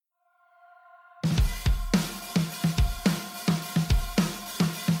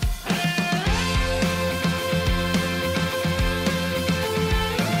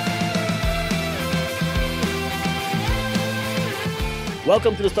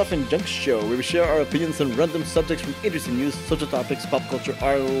Welcome to the Stuff and Junk Show, where we share our opinions on random subjects from interesting news, social topics, pop culture,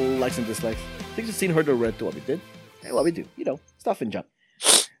 our likes and dislikes, things you've seen, heard, or read to what we did, and what we do. Stuff and junk.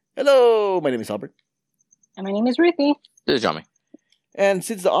 Hello, my name is Albert. And my name is Ruthie. This is Johnny. And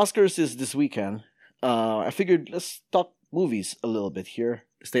since the Oscars is this weekend, I figured let's talk movies a little bit here,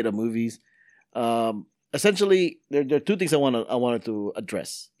 state of movies. Essentially, there are two things I wanted to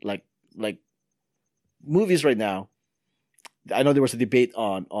address, like movies right now. I know there was a debate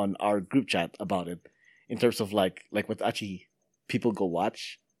on our group chat about it in terms of like what actually people go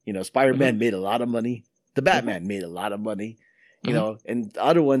watch. Spider-Man made a lot of money. The Batman made a lot of money. And the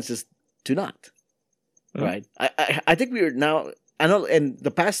other ones just do not. Right? I think we are now. I know in the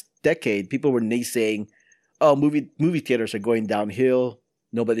past decade, people were naysaying, "Oh, movie theaters are going downhill.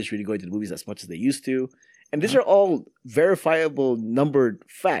 Nobody's really going to the movies as much as they used to." And these are all verifiable numbered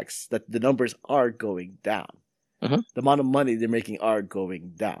facts that the numbers are going down. The amount of money they're making are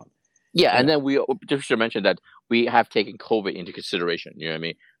going down. Yeah, and then we just should mention that we have taken COVID into consideration. You know what I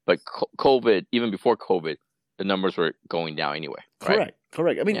mean? But COVID, even before COVID, the numbers were going down anyway. Right?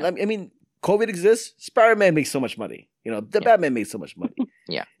 Correct. I mean, COVID exists. Spider-Man makes so much money. The Batman makes so much money.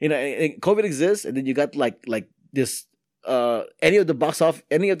 Yeah. And COVID exists, and then you got like this. Any of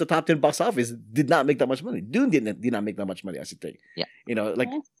the top 10 box office did not make that much money. Dune did not make that much money, I should think. Yeah.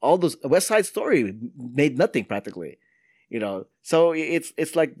 All those West Side Story made nothing practically. So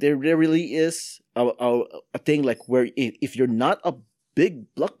it's like there really is a thing like where if you're not a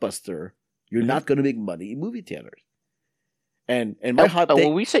big blockbuster, you're not going to make money in movie theaters. And my hot take.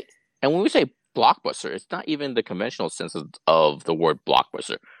 When we say blockbuster, it's not even the conventional sense of the word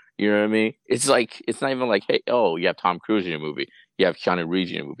blockbuster. You know what I mean? It's like, it's not even like, hey, you have Tom Cruise in your movie. You have Keanu Reeves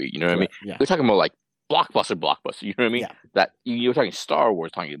in your movie. You know what I mean? Yeah. We're talking about like blockbuster. You know what I mean? Yeah. That you're talking Star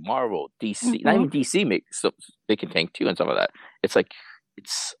Wars, talking Marvel, DC. Not even DC makes so they can tank too and stuff like that. It's like,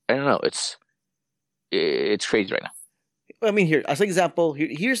 I don't know. It's crazy right now. I mean, here as an example,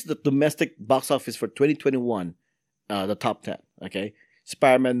 here's the domestic box office for 2021. The top 10. Okay,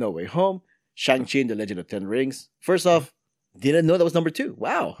 Spider-Man: No Way Home, Shang-Chi and the Legend of Ten Rings. First off. Didn't know that was number 2.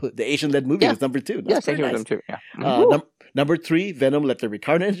 Wow. The Asian-led movie was number 2. That's very nice. Too. Yeah. Number 3, Venom: Let There Be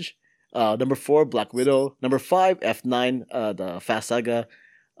Carnage. Number 4, Black Widow. Number 5, F9, the Fast Saga.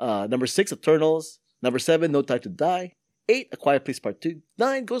 Number 6, Eternals. Number 7, No Time to Die. 8, A Quiet Place Part 2.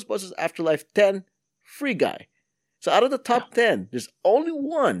 9, Ghostbusters Afterlife. 10, Free Guy. So out of the top 10, there's only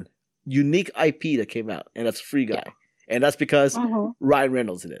one unique IP that came out, and that's Free Guy. Yeah. And that's because Ryan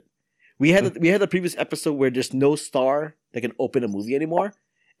Reynolds in it. We had a previous episode where there's no star that can open a movie anymore,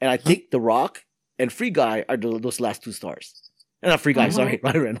 and I think The Rock and Free Guy are those last 2 stars. Not Free Guy, sorry,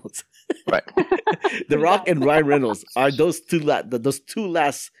 Ryan Reynolds. Right. The Rock and Ryan Reynolds are those two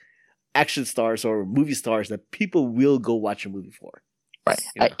last action stars or movie stars that people will go watch a movie for.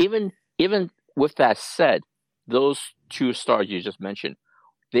 Right. Even with that said, those 2 stars you just mentioned,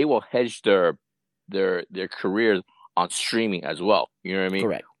 they will hedge their careers on streaming as well. You know what I mean?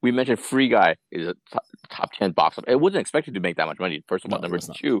 Correct. We mentioned Free Guy is a top 10 box office. It wasn't expected to make that much money. First of all, number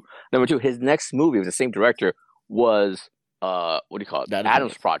two, his next movie with the same director was what do you call it?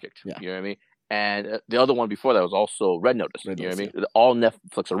 Adam's Project. Yeah. You know what I mean? And the other one before that was also Red Notice. You know what I mean? Yeah. All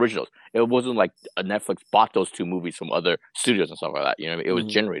Netflix originals. It wasn't like a Netflix bought those 2 movies from other studios and stuff like that. You know what I mean? It was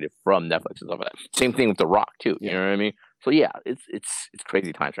generated from Netflix and stuff like that. Same thing with The Rock too. You know what I mean? So yeah, it's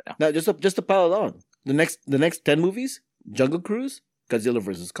crazy times right now. Now just to pile it on, the next 10 movies: Jungle Cruise, Godzilla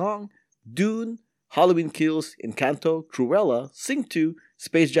vs. Kong, Dune, Halloween Kills, Encanto, Cruella, Sing 2,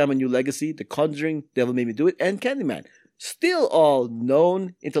 Space Jam: A New Legacy, The Conjuring, Devil Made Me Do It, and Candyman. Still all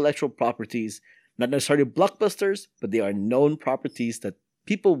known intellectual properties, not necessarily blockbusters, but they are known properties that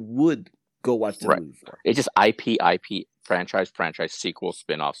people would go watch the movie for. It's just IP, franchise, sequel,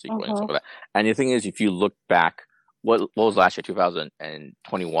 spin-off, sequel, and stuff like that. And the thing is, if you look back, what was last year,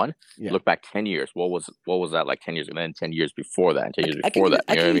 2021? Yeah. Look back 10 years. What was that like 10 years ago? And then 10 years before that, and 10 years before that.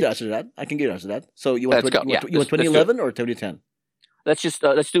 I can give you the answer to that. I can give you the answer to that. So you want 2011 or 2010? Let's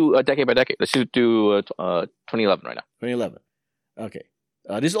do decade by decade. Let's do 2011 right now. 2011. Okay.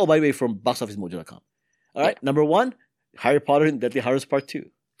 This is all, by the way, from boxofficemojo.com. All right. Number 1, Harry Potter and Deathly Hallows Part 2.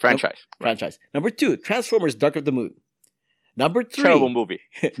 Franchise. Number 2, Transformers: Dark of the Moon. Number 3. Terrible movie.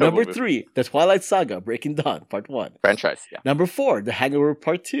 Number 3, The Twilight Saga: Breaking Dawn Part 1. Franchise. Yeah. Number 4, The Hangover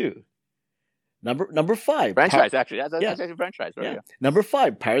Part 2. Number 5. Franchise, actually. That's actually a franchise. Right? Yeah. Number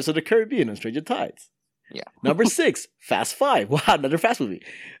 5, Pirates of the Caribbean and Stranger Tides. Yeah. Number 6, Fast 5. Wow, another Fast movie.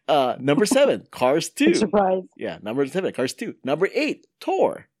 Number 7, Cars 2. Surprise. Yeah, number 7, Cars 2. Number 8,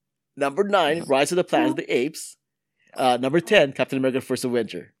 Thor. Number 9, Rise of the Planet of the Apes. Number 10, Captain America: First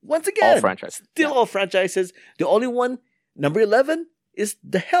Avenger. Once again, all franchises. Still all franchises. The only one, number 11, is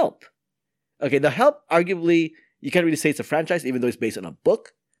The Help. Okay, The Help, arguably, you can't really say it's a franchise, even though it's based on a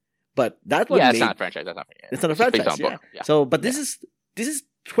book. But that one, it's not a franchise. That's not. Yeah. It's not a It's based franchise. on a Yeah. book. Yeah. So, but this is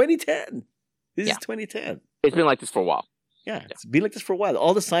 2010. This Yeah. is 2010. It's been like this for a while. Yeah, it's been like this for a while.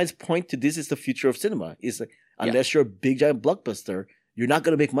 All the signs point to this is the future of cinema. Is like, unless you're a big giant blockbuster, you're not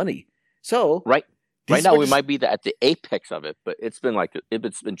going to make money. So Right this now, is we what might be at the apex of it, but it's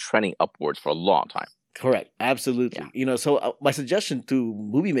been trending upwards for a long time. correct, absolutely. Yeah. So my suggestion to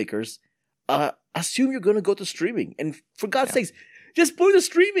movie makers, assume you're going to go to streaming, and for God's sakes, just put it to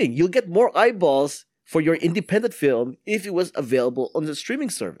streaming. You'll get more eyeballs for your independent film if it was available on the streaming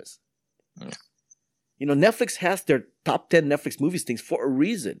service. Yeah. Netflix has their top 10 Netflix movies things for a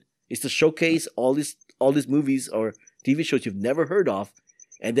reason. It's to showcase all these movies or TV shows you've never heard of,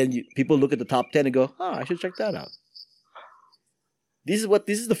 and then people look at the top 10 and go, I should check that out. This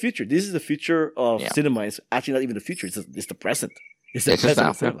is the future. This is the future of cinema. It's actually not even the future. It's the present. It's the present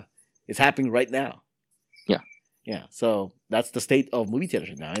of cinema. It's happening right now. Yeah. Yeah. So that's the state of movie theaters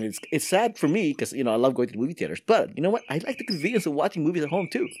right now. And it's sad for me because, I love going to the movie theaters. But you know what? I like the convenience of watching movies at home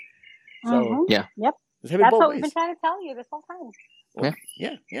too. So, Yep. That's what we've been trying to tell you this whole time.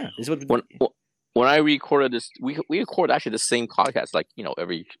 Yeah. This is what when I recorded this, we record actually the same podcast, like,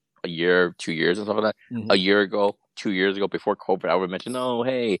 every a year, 2 years and stuff like that. Mm-hmm. A year ago, 2 years ago, before COVID, I would mention,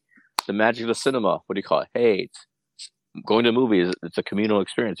 hey, the magic of the cinema. What do you call it? Hey, it's going to movies. It's a communal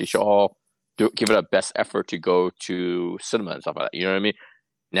experience. You should all give it a best effort to go to cinema and stuff like that. You know what I mean?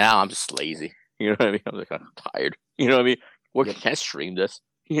 Now I'm just lazy. You know what I mean? I'm like, I'm tired. You know what I mean? Can't stream this.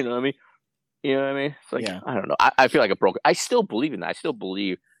 You know what I mean? You know what I mean? It's like, I don't know. I feel like a broken. I still believe in that. I still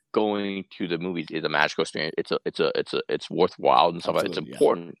believe going to the movies is a magical experience. It's worthwhile and stuff like that. It's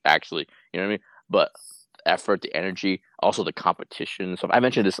important, actually. You know what I mean? But the effort, the energy, also the competition and stuff. I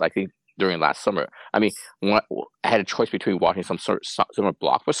mentioned this, I think, during last summer. I mean, when I had a choice between watching some sort of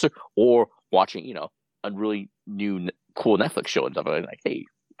blockbuster or watching, a really new, cool Netflix show and stuff. I'm like, hey,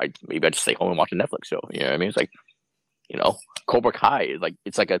 maybe I just stay home and watch a Netflix show. You know what I mean? It's like, Cobra Kai is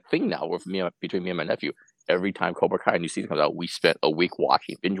it's like a thing now between me and my nephew. Every time Cobra Kai new season comes out, we spent a week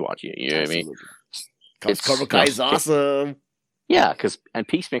binge watching it. You know what I mean? Cobra Kai is awesome. Yeah, and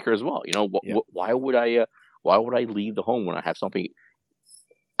Peacemaker as well. Why would I leave the home when I have something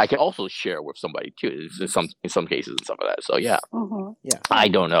I can also share with somebody too? In some cases and stuff like that. So yeah, I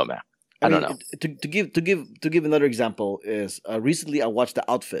don't know, man. I don't know. To give another example is recently I watched The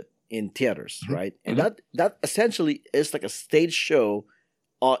Outfit in theaters, right? And that essentially is like a stage show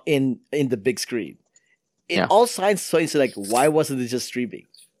in the big screen. All signs points to like, why wasn't it just streaming?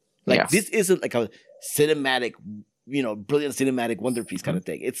 This isn't like a cinematic, brilliant cinematic wonder piece kind of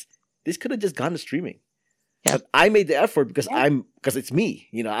thing. This could have just gone to streaming. Yeah. But I made the effort because it's me.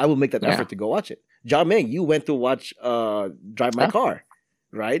 I will make that effort to go watch it. John Ming, you went to watch Drive My Car,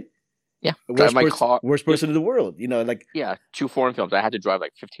 right? Yeah, worst person in the world. 2 foreign films. I had to drive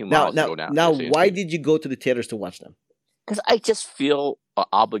like 15 miles to go down. Now, why did you go to the theaters to watch them? Because I just feel an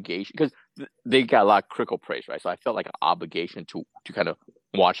obligation. Because they got a lot of critical praise, right? So I felt like an obligation to kind of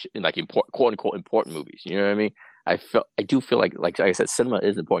watch quote unquote important movies. You know what I mean? I do feel like I said, cinema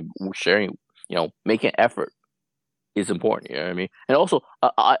is important. Sharing, making an effort is important. You know what I mean? And also,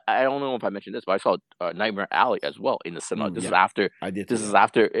 I don't know if I mentioned this, but I saw Nightmare Alley as well in the cinema. This is after. I did. This is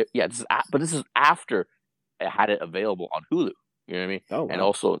after. But this is after it had it available on Hulu. You know what I mean? Oh, wow. And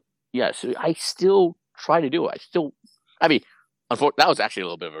also, so I still try to do it. Unfortunately, that was actually a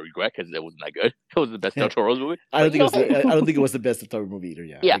little bit of a regret because it wasn't that good. It was the best Del Toro's movie. I don't think it was the best Del Toro movie either.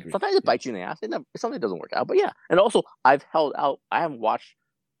 Yeah. Yeah. Sometimes it bites you in the ass. Something doesn't work out. But yeah. And also, I've held out. I haven't watched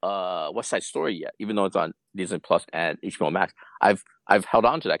West Side Story yet, even though it's on Disney Plus and HBO Max. I've held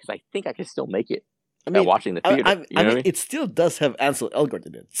on to that because I think I can still make it. Watching the theater. It still does have Ansel Elgort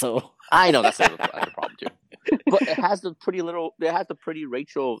in it, so I know that's a problem too. But it has the pretty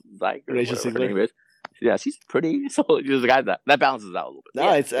Rachel Zegler. Rachel Zegler. Yeah, she's pretty. So there's a guy that balances out a little bit.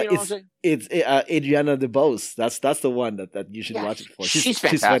 No, it's Adriana DeBose. That's the one that you should watch it for. She's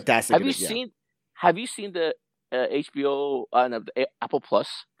fantastic. Have you seen the HBO the Apple Plus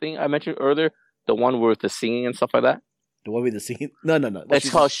thing I mentioned earlier? The one with the singing and stuff like that. The one with the singing? No. It's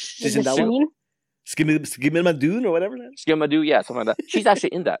called she's in that one. Skimmadoo or whatever that is? Skimmadoo, yeah, something like that. She's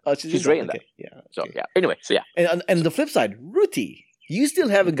actually in that. She's great in that. Yeah. So yeah. Anyway, so yeah. And the flip side, Ruthie, you still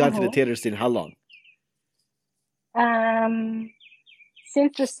haven't gone to the theaters in how long?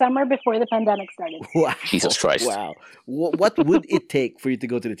 Since the summer before the pandemic started. Wow. Jesus Christ. Wow. What would it take for you to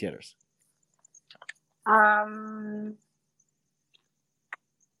go to the theaters?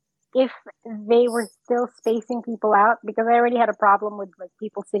 If they were still spacing people out, because I already had a problem with like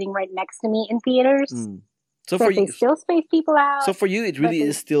people sitting right next to me in theaters. So So for if they you, still space people out. so for you, it but really they-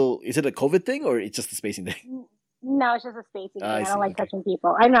 is still. Is it a COVID thing or it's just a spacing thing? No, it's just a spacing thing. I I see, don't like okay. touching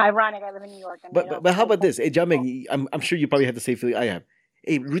people. I know, ironic. I live in New York. And But how about this? Hey, Jiaming, I'm sure you probably have the same feeling I have.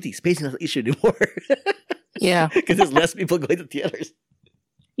 Hey, Ruthie, spacing is not an issue anymore. Yeah. Because there's less people going to theaters.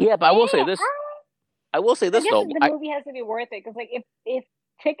 Yeah, but I will say this. I will say I this guess though. the movie has to be worth it because, like, if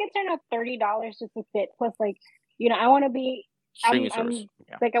tickets are not $30 just to sit, plus, like, I want to be. Streaming I'm service.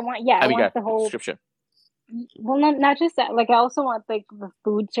 Yeah. like, I want the whole. subscription. Well, not just that. Like, I also want like the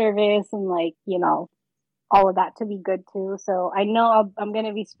food service and like all of that to be good too. So I know I'm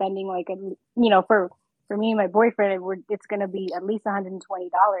gonna be spending like for me and my boyfriend, it's gonna be at least $120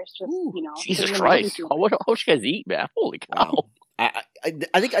 just Ooh, Jesus sitting in the Christ! movie How much you guys eat, man? Holy cow! Wow. I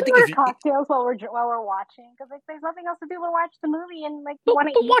think theater. if you, Cocktails while we're watching because like there's nothing else to do but watch the movie and like But want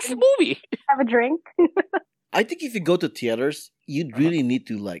to eat watch the and movie. have a drink. I think if you go to theaters, you'd really need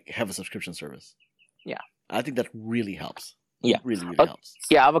to like have a subscription service. Yeah. I think that really helps. Yeah. Really Uh, helps.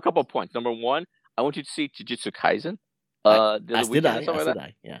 Yeah, I have a couple of points. Number one, I want you to see Jujutsu Kaisen. The As did weekend I. or something As like did that.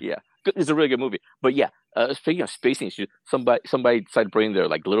 I. Yeah. Yeah, it's a really good movie. But yeah, speaking of spacing issues, somebody decided to bring their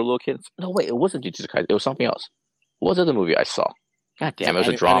like little kids. No, wait, it wasn't Jujutsu Kaisen. It was something else. What was the other movie I saw? God damn, it was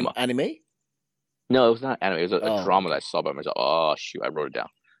a drama. Anime? No, it was not anime. It was a Oh, drama that I saw by myself. Oh shoot, I wrote it down.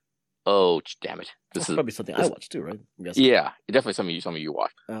 Oh damn it! That's probably something I this- watched too, right? I'm guessing. Yeah, definitely some of you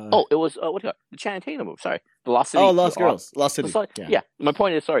watched. Oh, it was what do you call it? The Channing Tatum movie. Sorry, the Lost City. Lost Girls. Lost City. Yeah. My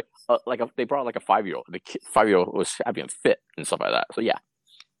point is, sorry, they brought like a 5-year-old. The 5-year-old was happy and fit and stuff like that. So yeah,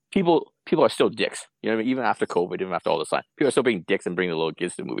 people are still dicks. You know what I mean? Even after COVID, even after all this time, people are still being dicks and bringing the little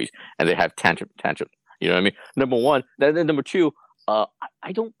kids to movies, and they have tantrum. You know what I mean? Number one. Then number two. I'm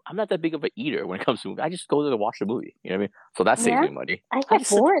not that big of an eater when it comes to movies. I just go there to watch the movie. You know what I mean? So that saves Yeah. me money. I I get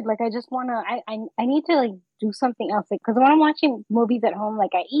just- bored. Like I just wanna. I need to like do something else. Like because when I'm watching movies at home,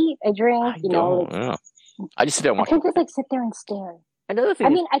 like I eat, I drink. I You know, don't. like, Yeah. I just sit there and I watch. can't just like sit there and stare. Another thing. I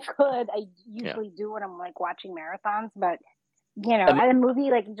is- mean, I could. I usually do when I'm like watching marathons, but at a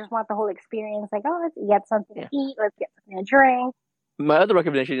movie, like you just want the whole experience. Like, oh, let's get something to eat. Let's get something to drink. my other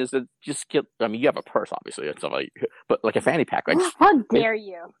recommendation is to just get. I mean, you have a purse, obviously, and stuff like, but like a fanny pack. Like, How dare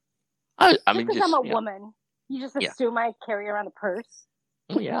you? I Just mean, because I'm a you know, woman, you just Yeah. assume I carry around a purse.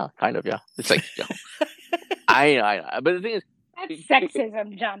 well, yeah, kind of, yeah. It's like, I know. But the thing is, That's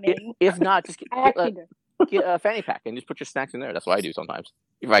sexism, Jamin. if not, just I actually do. get a fanny pack and just put your snacks in there. That's what I do sometimes.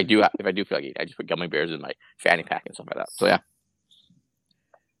 If I do feel like eating, I just put gummy bears in my fanny pack and stuff like that. So yeah.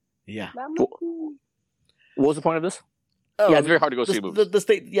 Yeah. What was the point of this? Oh, Yeah, it's very hard to go see movies. The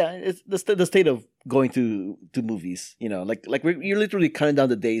state, yeah, it's the state of going to movies. You're literally counting down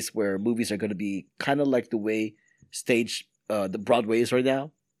the days where movies are going to be kind of like the way stage the Broadway is right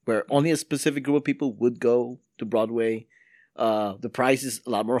now, where only a specific group of people would go to Broadway. The price is a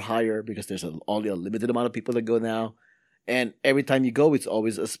lot more higher because there's only a limited amount of people that go now, and every time you go, it's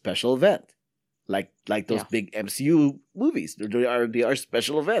always a special event, like those big MCU movies. They are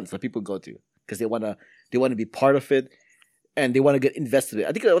special events that people go to because they wanna be part of it. And they want to get invested in it.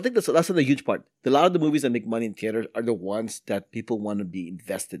 I think that's another huge part. A lot of the movies that make money in theaters are the ones that people want to be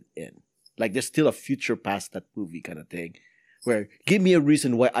invested in. Like there's still a future past that movie kind of thing, where give me a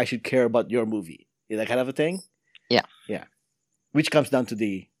reason why I should care about your movie. Is that kind of a thing? Yeah. Yeah. Which comes down to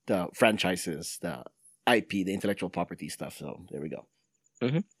the franchises, the IP, the intellectual property stuff. So there we go.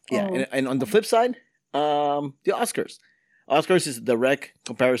 Mm-hmm. Yeah. And on the flip side, the Oscars. Oscars is a direct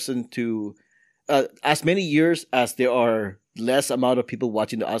comparison to as many years as there are less amount of people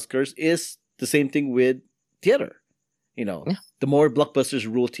watching the Oscars is the same thing with theater. The more blockbusters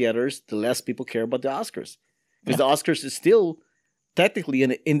rule theaters, the less people care about the Oscars. Because the Oscars is still technically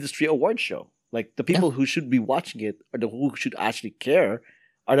an industry award show. Like the people who should be watching it or who should actually care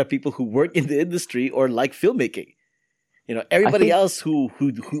are the people who work in the industry or like filmmaking. Everybody else who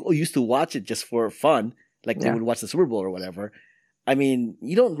used to watch it just for fun, like they would watch the Super Bowl or whatever. I mean,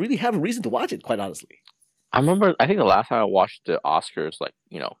 you don't really have a reason to watch it, quite honestly. I think the last time I watched the Oscars, like,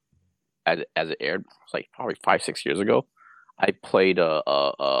 as it aired, was like probably 5-6 years ago. I played a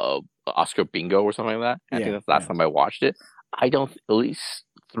Oscar bingo or something like that. I think that's the last time I watched it. At least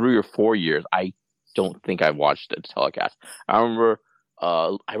 3 or 4 years, I don't think I watched the telecast. I remember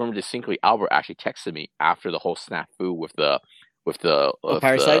distinctly Albert actually texted me after the whole snafu with the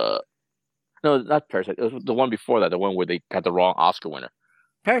Parasite? No, not Parasite. It was the one before that, the one where they got the wrong Oscar winner.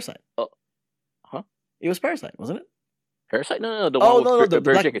 Parasite. Huh? It was Parasite, wasn't it? Parasite? No. The one with the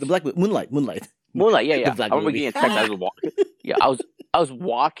Barry black, Jenkins. the black Moonlight. Moonlight, yeah. The I black remember movie. getting a text. I was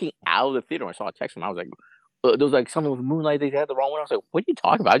walking out of the theater when I saw a text, and I was like, there was like something with Moonlight. They had the wrong one. I was like, what are you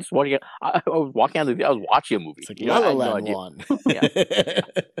talking about? I just wanted to I was walking out of the theater. I was watching a movie. It's like You know, La I La had no Land idea.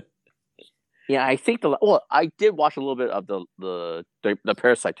 won. Yeah, I think I did watch a little bit of the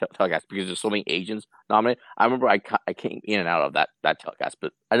Parasite telecast because there's so many Asians nominated. I remember I came in and out of that telecast,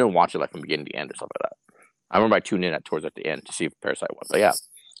 but I didn't watch it like from beginning to end or something like that. I remember I tuned in towards the end to see if Parasite won. But yeah,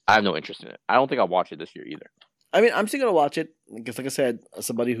 I have no interest in it. I don't think I'll watch it this year either. I mean, I'm still gonna watch it because, like I said, as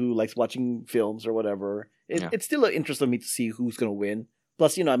somebody who likes watching films or whatever, it's still an interest of me to see who's gonna win.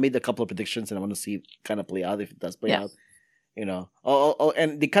 Plus, I made a couple of predictions, and I want to see it kind of play out if it does play out.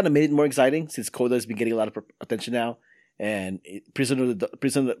 And they kind of made it more exciting since Coda has been getting a lot of attention now, and Prisoner of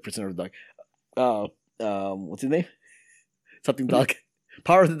the Dog. What's his name? Something Dog.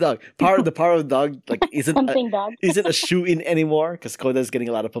 Power of the Dog. Power of the Dog. Like isn't a shoe in anymore because Coda is getting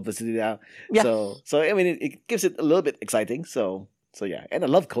a lot of publicity now. Yeah. So I mean, it gives it a little bit exciting. So yeah, and I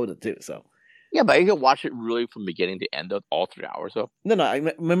love Coda too. So. Yeah, but you can watch it really from beginning to end of all 3 hours, though. No. I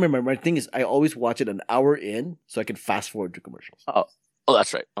remember my thing is I always watch it an hour in, so I can fast forward to commercials. Oh,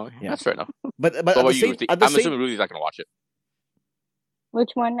 that's right. Oh, yeah. That's right. No, but I'm assuming Ruthie's not going to watch it. Which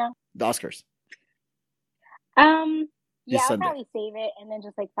one now? The Oscars. Yeah, I'll probably save it and then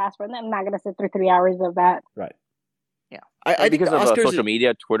just fast forward. I'm not going to sit through 3 hours of that. Right. Yeah, I think because the of Oscars social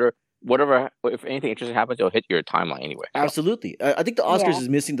media, Twitter. Whatever, if anything interesting happens, it'll hit your timeline anyway. So. Absolutely. I think the Oscars is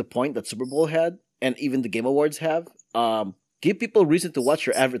missing the point that Super Bowl had, and even the Game Awards have. Give people a reason to watch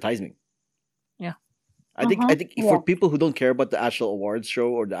your advertising. Yeah. I think for people who don't care about the actual awards show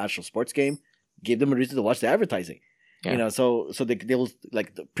or the actual sports game, give them a reason to watch the advertising. Yeah. So they will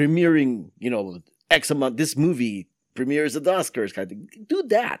premiering, X amount, this movie premieres at the Oscars kind of thing. Do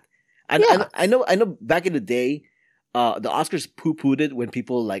that. And I know back in the day, the Oscars poo-pooed it when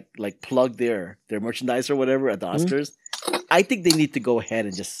people plug their merchandise or whatever at the Oscars. I think they need to go ahead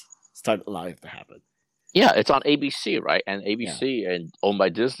and just start allowing it to happen. Yeah, it's on ABC, right? And ABC and owned by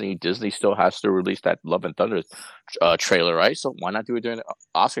Disney. Disney still has to release that Love and Thunder trailer, right? So why not do it during the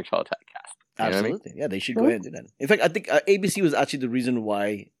Oscar telecast? Absolutely. I mean? Yeah, they should go ahead and do that. In fact, I think ABC was actually the reason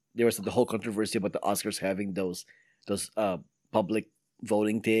why there was the whole controversy about the Oscars having those public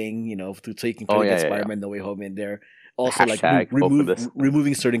voting thing, so you can put Spider-Man No Way Home in there. Also,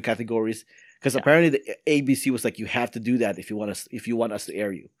 removing certain categories because apparently the ABC was you have to do that if you want us to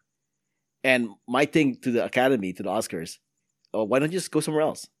air you. And my thing to the Academy, to the Oscars, why don't you just go somewhere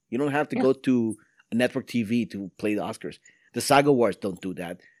else? You don't have to go to a network TV to play the Oscars. The SAG Awards don't do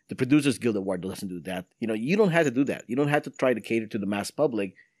that. The Producers Guild Award doesn't do that. You don't have to do that. You don't have to try to cater to the mass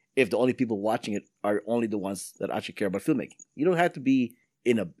public if the only people watching it are only the ones that actually care about filmmaking. You don't have to be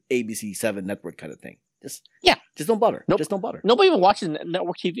in a ABC 7 network kind of thing. Just don't bother. Nope. Just don't bother. Nobody even watches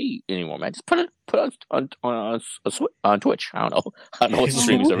network TV anymore, man. Just put it on Twitch. I don't know what the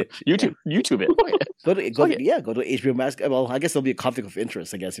streaming server. YouTube it. Go to HBO Max. Well, I guess there'll be a conflict of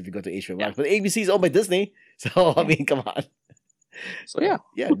interest. I guess if you go to HBO Max, but ABC is owned by Disney, so I mean, come on. So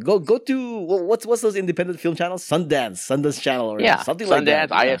go to what's those independent film channels? Sundance Channel or something like that.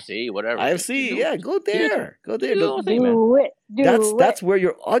 IFC, whatever. IFC, go there. Do it. That's where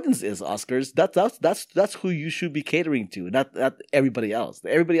your audience is, Oscars. That's who you should be catering to, not everybody else.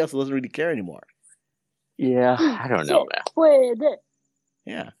 Everybody else doesn't really care anymore. Yeah, I don't know, man.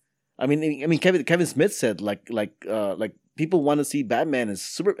 Yeah, I mean, Kevin Smith said like people want to see Batman and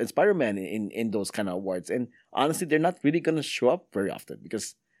Spider-Man in those kind of awards, and honestly, they're not really going to show up very often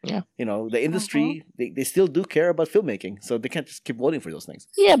because the industry they still do care about filmmaking, so they can't just keep voting for those things.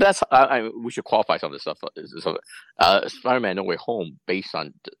 Yeah, but that's we should qualify some of this stuff. Spider-Man No Way Home, based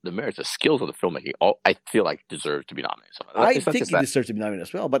on the merits, the skills of the filmmaking, I feel like deserves to be nominated. So I think it deserves to be nominated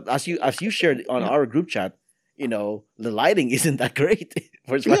as well. But as you shared on our group chat, the lighting isn't that great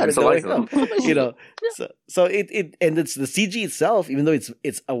for Spider-Man No Way Home. So it and it's the CG itself, even though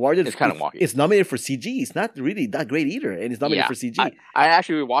it's awarded, it's kind of wonky. It's nominated for CG. It's not really that great either, and it's nominated for CG. I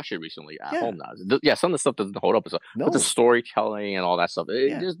actually watched it recently at home now. Some of the stuff doesn't hold up, but the storytelling and all that stuff,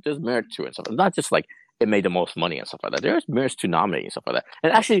 there's merit to it and stuff. It's not just it made the most money and stuff like that. There's merits to nominating and stuff like that.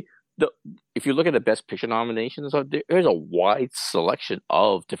 And actually, if you look at the Best Picture nominations, there's a wide selection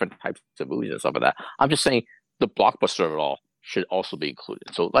of different types of movies and stuff like that. I'm just saying the blockbuster of it all should also be included.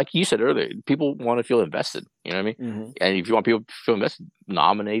 So, like you said earlier, people want to feel invested. You know what I mean? Mm-hmm. And if you want people to feel invested,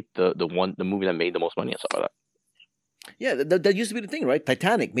 nominate the movie that made the most money and stuff like that. Yeah, that used to be the thing, right?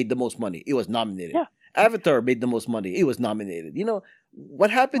 Titanic made the most money; it was nominated. Yeah. Avatar made the most money; it was nominated. What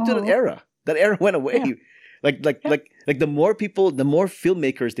happened to that era? That era went away. Yeah. Like the more people, the more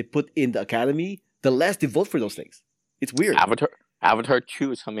filmmakers they put in the Academy, the less they vote for those things. It's weird. Avatar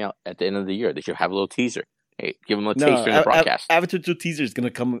 2 is coming out at the end of the year. They should have a little teaser. Hey, give them a taste during the broadcast. Avatar 2 teaser is gonna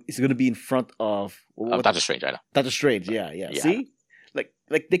come. It's gonna be in front of Doctor Strange. I know. Doctor Strange. Yeah. See, like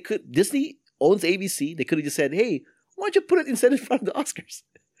they could. Disney owns ABC. They could have just said, "Hey, why don't you put it instead in front of the Oscars?"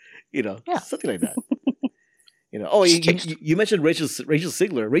 Yeah. something like that. Oh, you mentioned Rachel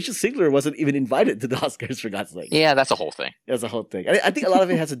Ziegler. Rachel Ziegler wasn't even invited to the Oscars, for God's sake. Yeah, that's a whole thing. That's a whole thing. I think a lot of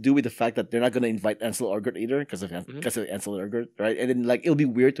it has to do with the fact that they're not going to invite Ansel Elgort either because of Ansel Elgort, right? And then it'll be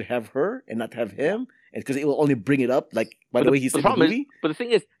weird to have her and not have him, and because it will only bring it up by the way he's in the movie. But the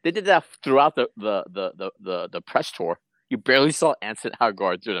thing is, they did that throughout the press tour. You barely saw Ansel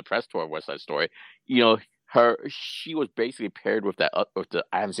Elgort during the press tour of West Side Story. She was basically paired with I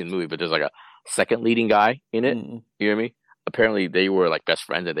haven't seen the movie, but there's like a second leading guy in it. Mm-hmm. You know what I mean? Apparently they were like best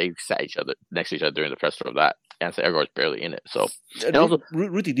friends and they sat next to each other during the press tour of that. Ansel Elgort's barely in it. So, and also,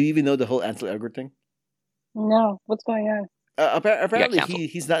 Ruthie, do you even know the whole Ansel Elgort thing? No, what's going on? Apparently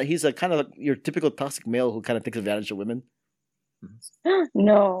he's not. He's a kind of your typical toxic male who kind of takes advantage of women.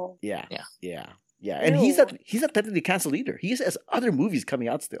 No. Yeah. And Ew. he's not technically canceled either. He has other movies coming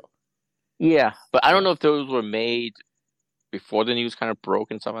out still. yeah, but I don't know if those were made before the news kind of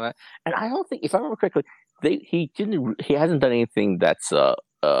broke and stuff like that. And I don't think, if I remember correctly, he hasn't done anything that's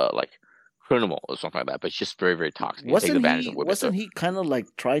like criminal or something like that, but it's just very, very toxic. He takes advantage of women. Wasn't he kind of like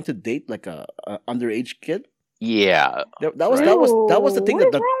trying to date like a underage kid? Yeah, That was the thing What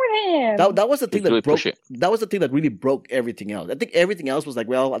is wrong with him? that was the thing that really broke. push it. That was the thing that really broke everything else. I think everything else was like,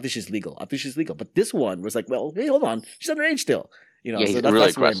 well, I think she's legal. But this one was like, well, hey, hold on, she's underage still. yeah, so he's that's really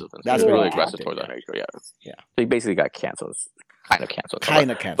that's where- aggressive. That's He's where really it aggressive happened, towards that age. Yeah. So he basically got canceled. Kind of canceled. Kind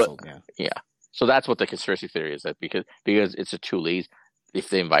of canceled. Yeah. So that's what the conspiracy theory is, that because it's the two leads. If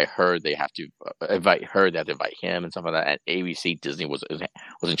they invite her, they have to invite him and stuff like that. And ABC, Disney was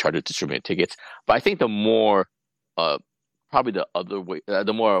in charge of distributing tickets. But I think the more, probably the other way,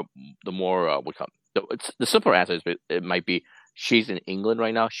 the more would come. The simpler answer is it might be she's in England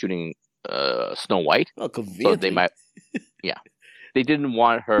right now shooting Snow White. Oh, So conveniently. they might, they didn't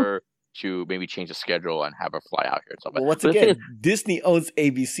want her to maybe change the schedule and have her fly out here and stuff. Well, once But the thing again, Disney owns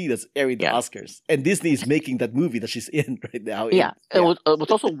ABC that's airing the Yeah. Oscars, and Disney is making that movie that she's in right now. Yeah, and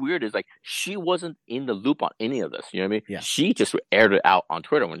what's also weird is like she wasn't in the loop on any of this. You know what I mean? Yeah. She just aired it out on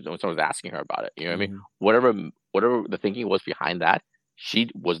Twitter when someone was asking her about it. You know what I mean? Mhm. Whatever the thinking was behind that, she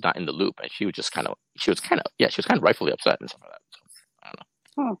was not in the loop, and she was kind of rightfully upset and stuff like that. So I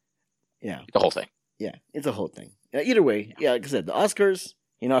don't know. Yeah. The whole thing. Yeah, it's a whole thing. Either way, like I said, the Oscars.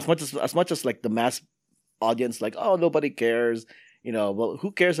 As much as like the mass audience, like, oh, nobody cares. Well,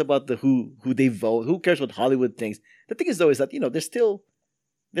 who cares about who they vote? Who cares what Hollywood thinks? The thing is, though, is that they're still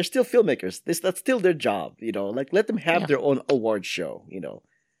filmmakers. That's still their job. Like let them have their own award show.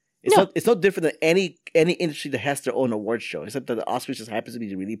 It's not different than any industry that has their own award show, except that the Oscars just happens to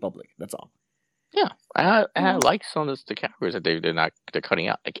be really public. That's all. Yeah, I like some of the categories that they're cutting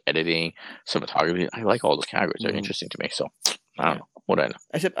out, like editing, cinematography. I like all those categories. They're interesting to me. So I don't know what I know.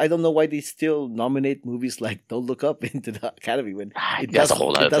 Except I don't know why they still nominate movies like Don't Look Up into the Academy when That's a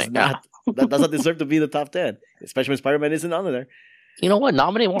whole other thing. That does not deserve to be in the top 10, especially when Spider-Man isn't on there. You know what?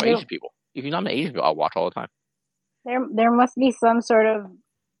 Nominate more Yeah. Asian people. If you nominate Asian people, I'll watch all the time. There must be some sort of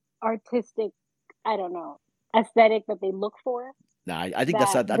artistic, I don't know, aesthetic that they look for. Nah, I think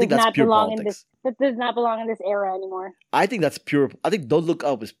that that's does not pure belong in politics. that does not belong in this era anymore. I think that's pure. I think Don't Look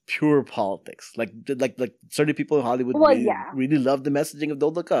Up is pure politics. Like certain people in Hollywood Well, really, yeah. really love the messaging of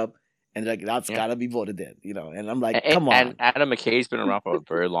Don't Look Up, and like that's Yeah. gotta be voted in. And I'm like, come on. And Adam McKay's been around for a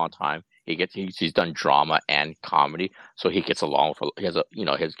very long time. He's done drama and comedy, so he gets along with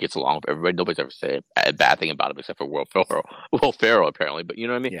gets along with everybody. Nobody's ever said a bad thing about him except for Will Ferrell apparently. But you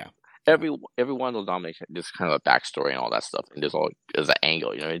know what I mean? Yeah. Every one of those nominations, there's kind of a backstory and all that stuff, and there's an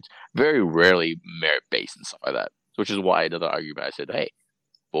angle. It's very rarely merit based and stuff like that. Which is why another argument I said, hey,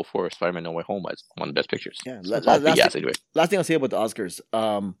 vote for Spider-Man: No Way Home as one of the best pictures. Yeah. So it's all BS anyway. Last thing I'll say about the Oscars.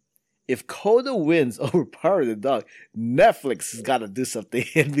 If Coda wins over Power of the Dog, Netflix has got to do something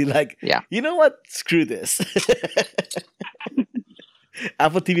and be like, Yeah. you know what? Screw this.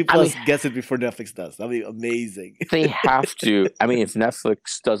 Apple TV Plus gets it before Netflix does. That'd be amazing. They have to. I mean, if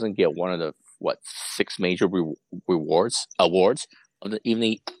Netflix doesn't get one of the 6 major awards of the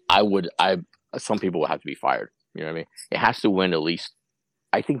evening, some people would have to be fired. You know what I mean? It has to win at least.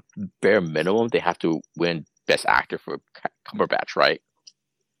 I think bare minimum they have to win Best Actor for Cumberbatch, right?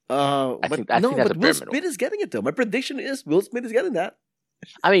 I think that's a Will bare minimum. Smith is getting it though. My prediction is Will Smith is getting that.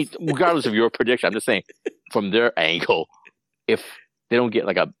 I mean, regardless of your prediction, I'm just saying from their angle, if they don't get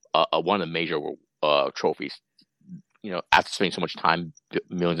like a one of the major trophies, after spending so much time,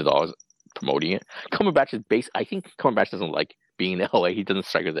 millions of dollars promoting it, Cumberbatch is based. I think Cumberbatch doesn't like being in LA. He doesn't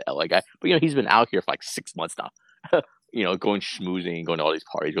strike as an LA guy, but he's been out here for like 6 months now. Going schmoozing, going to all these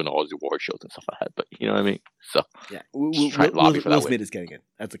parties, going to all these award shows and stuff like that. But you know what I mean? So Yeah, try to lobby for that Will Smith is getting it.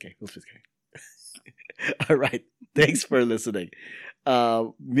 That's okay. Will Smith's getting it. All right. Thanks for listening.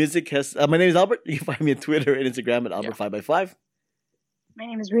 Music has. My name is Albert. You can find me on Twitter and Instagram at Albert5x5. My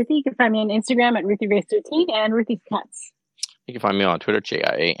name is Ruthie. You can find me on Instagram at RuthieRace13 and Ruthie's Cats. You can find me on Twitter,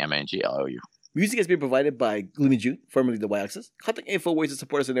 JIAMNGLOU. Music has been provided by Gloomy June, formerly the Y-Axis. Contact info, ways to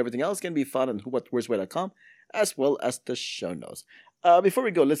support us, and everything else can be found on whowhatwhereswhy.com, as well as the show notes. Before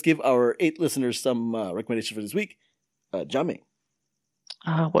we go, let's give our 8 listeners some recommendations for this week. Jamie.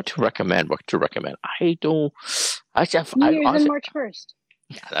 What to recommend? I don't. New Year's in March 1st.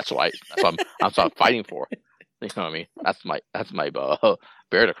 Yeah, that's what I'm fighting for. You know what I mean? That's my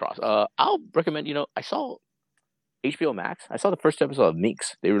bear to cross. I'll recommend. I saw HBO Max. I saw the first episode of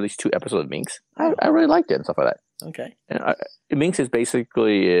Minx. They released 2 episodes of Minx. I really liked it and stuff like that. Okay. And Minx is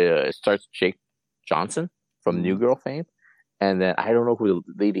basically it starts Jake Johnson from New Girl fame, and then I don't know who the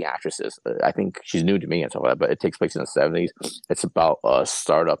leading actress is. I think she's new to me and stuff like that. But it takes place in the 70s. It's about a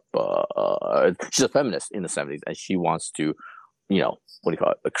startup. She's a feminist in the 70s, and she wants to,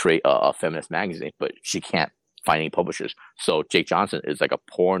 create a feminist magazine, but she can't find any publishers. So Jake Johnson is like a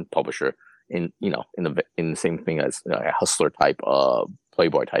porn publisher in the same thing as a hustler type,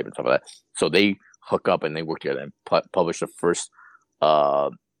 Playboy type and stuff like that. So they hook up and they work together and publish the first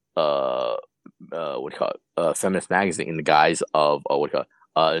feminist magazine in the guise of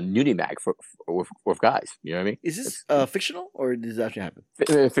nudie mag for guys. You know what I mean? Is this fictional or did this actually happen?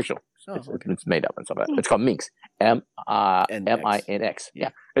 Fictional. Oh, okay. It's made up and stuff like that. It's called Minx. MINX.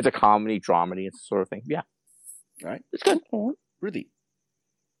 Yeah. It's a comedy, dramedy, and sort of thing. Yeah. All right. It's good. Okay. Ruthie.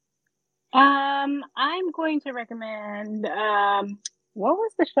 I'm going to recommend what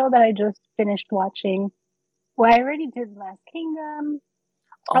was the show that I just finished watching? Well, I already did Last Kingdom.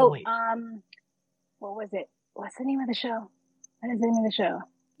 Wait. What was it? What's the name of the show? What is the name of the show?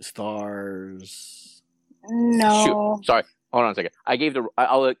 Stars. No. Shoot. Sorry. Hold on a second.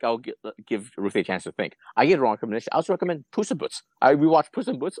 I'll give Ruthie a chance to think. I gave the wrong recommendation. I also recommend Puss in Boots. I rewatched Puss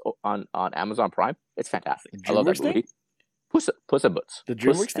in Boots on Amazon Prime. It's fantastic. I love that movie. Puss in Boots. The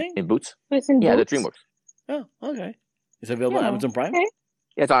DreamWorks thing? In Boots? Puss in Yeah, the Boots? DreamWorks. Oh, okay. Is it available on Amazon Prime? Okay.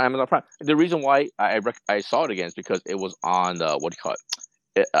 Yeah, it's on Amazon Prime. The reason why I saw it again is because it was on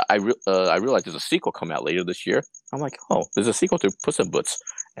I realized there's a sequel coming out later this year. I'm like, oh, there's a sequel to Puss in Boots,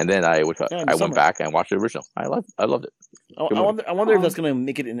 and then I went back and watched the original. I loved it. I wonder if that's gonna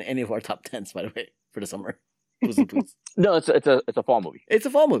make it in any of our top 10s, by the way, for the summer. Puss in Boots. No, it's a fall movie. It's a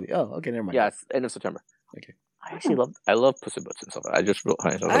fall movie. Oh, okay, never mind. Yeah, it's end of September. Okay. I love Puss in Boots and stuff. I just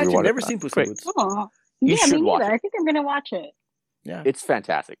realized. I've actually never seen Puss in Boots. Oh, You yeah, should me watch neither. it. I think I'm gonna watch it. Yeah, it's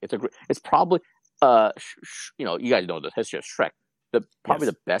fantastic. It's probably you guys know the history of Shrek. Probably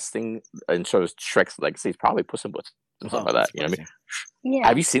the best thing in sort of Shrek's legacy is probably Puss in Boots and stuff like that. You know what I mean? Yeah.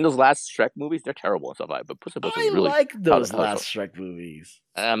 Have you seen those last Shrek movies? They're terrible and stuff like that. But Puss in Boots is really. I like those last Shrek movies.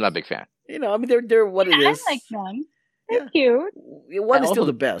 I'm not a big fan. I mean they're what it is. I like them. They're cute. One is still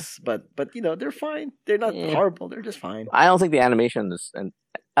the best, but they're fine. They're not horrible. They're just fine. I don't think the animation is, and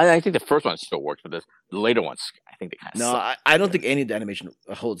I think the first one still works, but the later ones, I think they kind of suck. I don't think any of the animation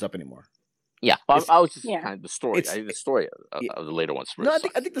holds up anymore. Yeah, I was just kind of the story. I think the story of the later ones. Really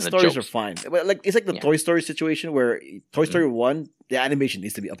I think the stories are fine. But it's like the Toy Story situation where Toy Story 1, the animation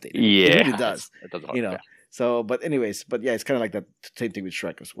needs to be updated. Yeah, it really does. It does. So, but anyways, it's kind of like that same thing with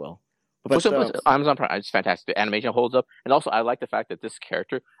Shrek as well. But Amazon Prime, it's fantastic. The animation holds up, and also I like the fact that this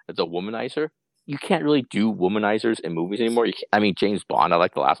character is a womanizer. You can't really do womanizers in movies anymore. James Bond, I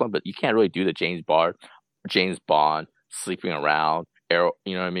like the last one, but you can't really do the James Bond sleeping around. You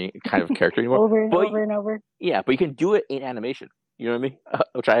know what I mean? Kind of character anymore. over and over. Yeah, but you can do it in animation. You know what I mean?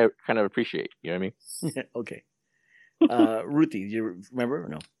 Which I kind of appreciate. You know what I mean? Okay. Ruthie, do you remember or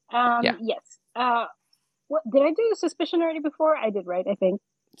no? Yeah. Yes. What did I do? Suspicion already before? I did, right? I think.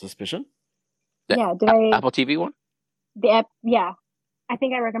 Suspicion? Did I? Apple TV one? The app. Yeah, I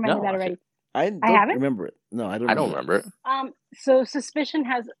think I recommended that already. I don't remember it. No, I don't remember it. So Suspicion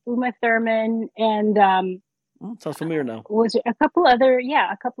has Uma Thurman and sounds familiar now. Was it a couple other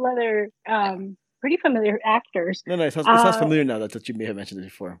pretty familiar actors. No, it sounds familiar now that you may have mentioned it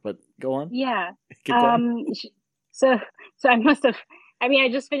before, but go on. Yeah. Keep going. So I must have, I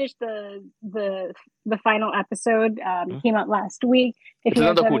just finished the final episode. It came out last week. It's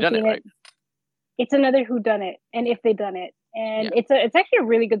another whodunit, right? It's another whodunit, and if they done it. And it's actually a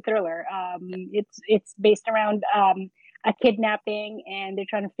really good thriller. It's based around a kidnapping, and they're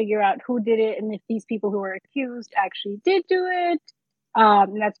trying to figure out who did it and if these people who were accused actually did do it.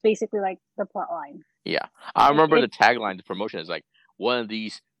 And that's basically like the plot line. Yeah, I remember the tagline, the promotion is like, one of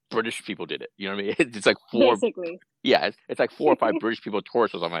these British people did it. You know what I mean? It's like four. Basically. Yeah, it's like 4 or 5 British people,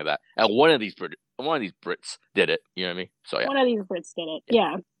 tourists or something like that, and one of these Brits did it. You know what I mean? So yeah, one of these Brits did it.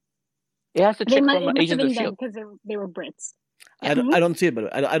 Yeah. It has the chick from Agents of S.H.I.E.L.D. because they were Brits. I don't see it,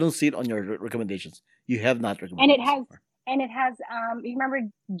 but I don't see it on your recommendations. You have not recommended. And it has you remember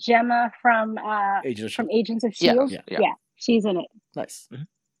Gemma from Agents from of Agents of Yeah, Shield? yeah. She's in it. Nice.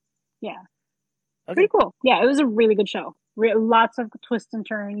 Yeah. Okay. Pretty cool. Yeah, it was a really good show. Lots of twists and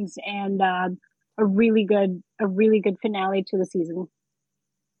turns, and a really good finale to the season.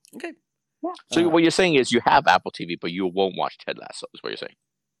 Okay. Yeah. So what you're saying is you have Apple TV, but you won't watch Ted Lasso. Is what you're saying?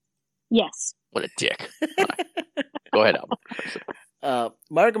 Yes. What a dick. Go ahead, Albert.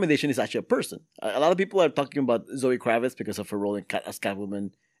 My recommendation is actually a person. A lot of people are talking about Zoe Kravitz because of her role in as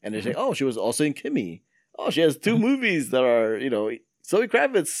Catwoman, and they're saying, "Oh, she was also in Kimmy. Oh, she has 2 movies that are, Zoe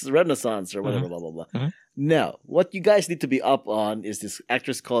Kravitz Renaissance or whatever, blah blah blah." Mhm. Now, what you guys need to be up on is this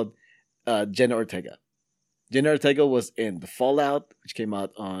actress called Jenna Ortega. Jenna Ortega was in The Fallout, which came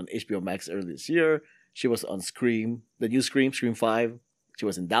out on HBO Max earlier this year. She was on Scream, the new Scream 5. She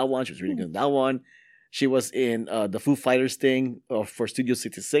was in that one. She was really good in that one. She was in the Foo Fighters thing for Studio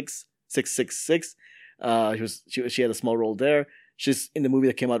 666. She had a small role there. She's in the movie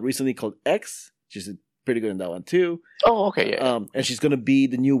that came out recently called X. She's pretty good in that one too. Oh, okay, yeah. And she's gonna be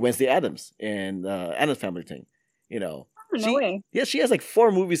the new Wednesday Addams in Addams Family thing. No way. Yeah, she has like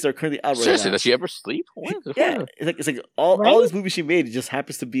 4 movies that are currently out right Seriously, now. does she ever sleep? What is it? Yeah, it's like all Right? these movies she made, it just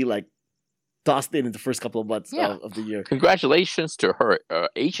happens to be like tossed in the first couple of months Yeah. of the year. Congratulations to her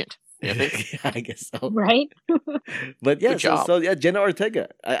agent. You know? Yeah, I guess so. Right? But yeah, Good job. so yeah, Jenna Ortega.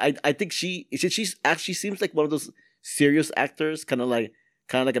 I think she's actually seems like one of those serious actors, kind of like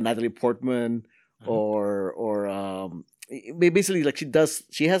a Natalie Portman, or basically like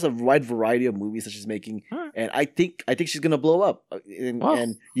she has a wide variety of movies that she's making, and I think she's gonna blow up. Wow.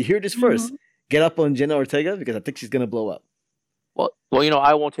 And you hear this first. Get up on Jenna Ortega because I think she's gonna blow up. Well,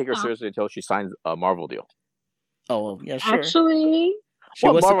 I won't take her seriously until she signs a Marvel deal. Oh well, yeah, sure. Actually, She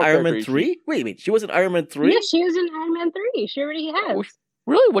What was in Marvel Iron Man character 3? Wait. She was in Iron Man 3? yeah, she was in Iron Man 3. She already has.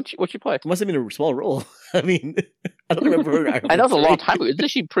 Really? What she play? It must have been a small role. I mean, I don't remember her in Iron Man I know it was a 3. long time ago. Isn't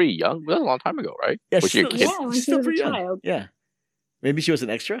she pretty young? That was a long time ago, right? Yeah, Was she a kid? Yeah, when she's she was a pretty young. child. Yeah. Maybe she was an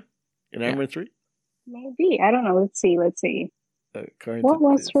extra in Iron Yeah. Man 3? Maybe. I don't know. Let's see. According What to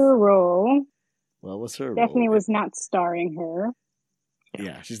was this. her role? Well, what's her Definitely role? was not starring her.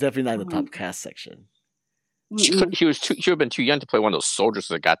 Yeah, she's definitely not in the top cast section. She should have been too young to play one of those soldiers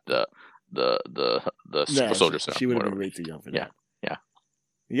that got the super No, soldier she syndrome, would have been whatever. way too young for Yeah, that.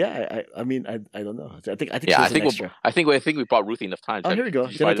 yeah. Yeah, I mean, I don't know. I think Yeah, she I was an think extra. I think we brought Ruthie enough time. Oh, to- here we go.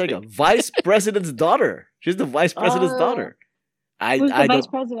 to Jenna find the Ortega, thing. Vice President's daughter. She's the Vice President's daughter. Who's the I vice don't.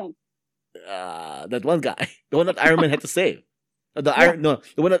 president? That one guy, the one that Iron Man had to save. The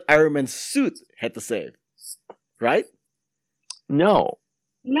one that Iron Man's suit had to save. Right? No,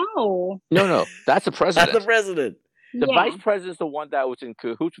 No. that's the president. That's the president. The Yeah. vice president is the one that was in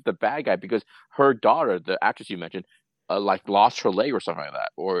cahoots with the bad guy because her daughter, the actress you mentioned, lost her leg or something like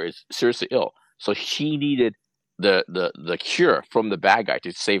that, or is seriously ill. So she needed the cure from the bad guy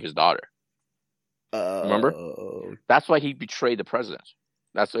to save his daughter. Remember? That's why he betrayed the president.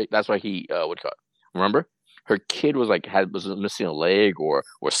 That's why he would cut. Remember, her kid was missing a leg or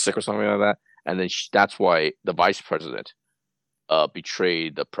sick or something like that, and then that's why the vice president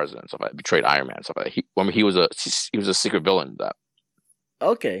betrayed the president, stuff like that, betrayed Iron Man, stuff like that. He was a secret villain in that.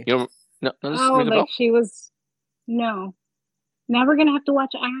 Okay. You know, no, this Oh, rings a bell? like she was. No. Now we're gonna have to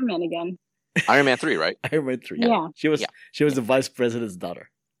watch Iron Man again. Iron Man 3, right? Iron Man 3. Yeah. She was Yeah. the vice president's daughter.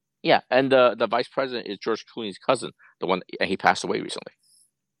 Yeah, and the vice president is George Clooney's cousin, the one and he passed away recently.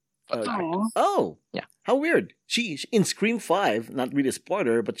 Oh. Oh. Yeah. How weird. She in Scream 5, not really a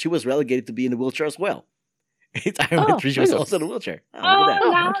spoiler, but she was relegated to be in a wheelchair as well. It's Iron Man 3, she was there you go. also in a wheelchair. Oh, Oh, look at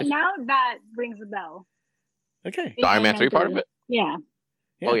that. now okay. that rings a bell. Okay. The Iron Man 3 part of it? Yeah.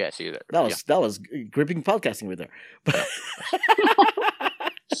 Yeah. Oh, yeah, see you there. That was gripping podcasting with her. But,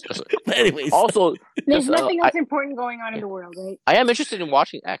 Yeah. but anyways. Also, There's just, nothing else important going on in the world, right? I am interested in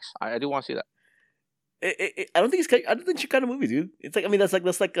watching X. I do want to see that. I don't think it's your kind of movie, dude. It's like, I mean, that's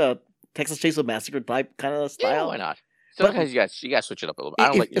like a Texas Chainsaw Massacre type kind of Yeah, style. why not? But- Sometimes you guys switch it up a little bit. I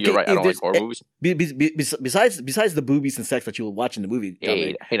don't If- you're right. I if don't like there's- horror movies. Besides the boobies and sex that you will watch in the movie,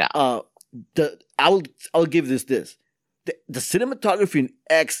 Hey, Dominic, now. I'll give this. The cinematography in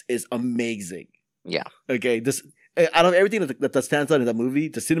X is amazing. Yeah. Okay. This out of everything that stands out in that movie,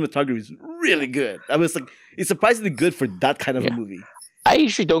 the cinematography is really good. I was like, it's surprisingly good for that kind of a Yeah. movie. I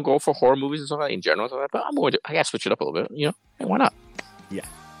usually don't go for horror movies and stuff like that in general, but I gotta switch it up a little bit. You know, hey, why not? Yeah.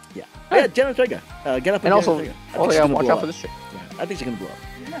 Yeah, Jenna Ortega. Get up And also, Jenna Ortega. I I think she's gotta gonna watch blow out for up. this shit. Yeah, I think she's gonna blow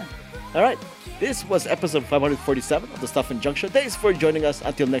up. All right. This was episode 547 of the Stuff and Junk Show. Thanks for joining us.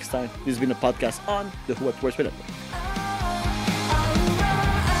 Until next time, this has been a podcast on the Who What Where's Network.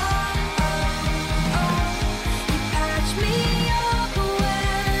 You patch me up.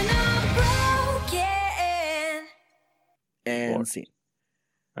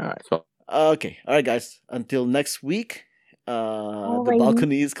 All right. So Okay. All right, guys. Until next week. The Alrighty.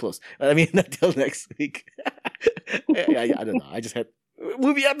 balcony is closed. I mean, until next week. I don't know. I just had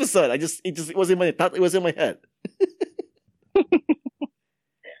movie episode. It was in my thought. It was in my head.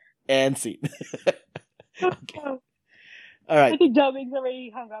 And scene. Okay. All right. I think Dominic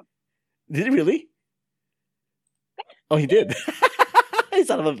already hung up. Did he really? Oh, he did. He's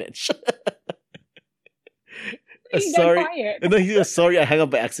son of a bitch. He got Sorry. quiet. No, he was sorry. I hung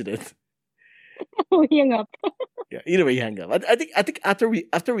up by accident. He hung up. Yeah. Either way, he hung up. I think after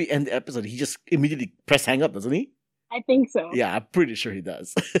we end the episode, he just immediately press hang up, doesn't he? I think so. Yeah, I'm pretty sure he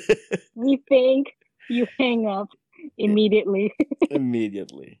does. We think you hang up immediately.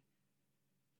 Immediately.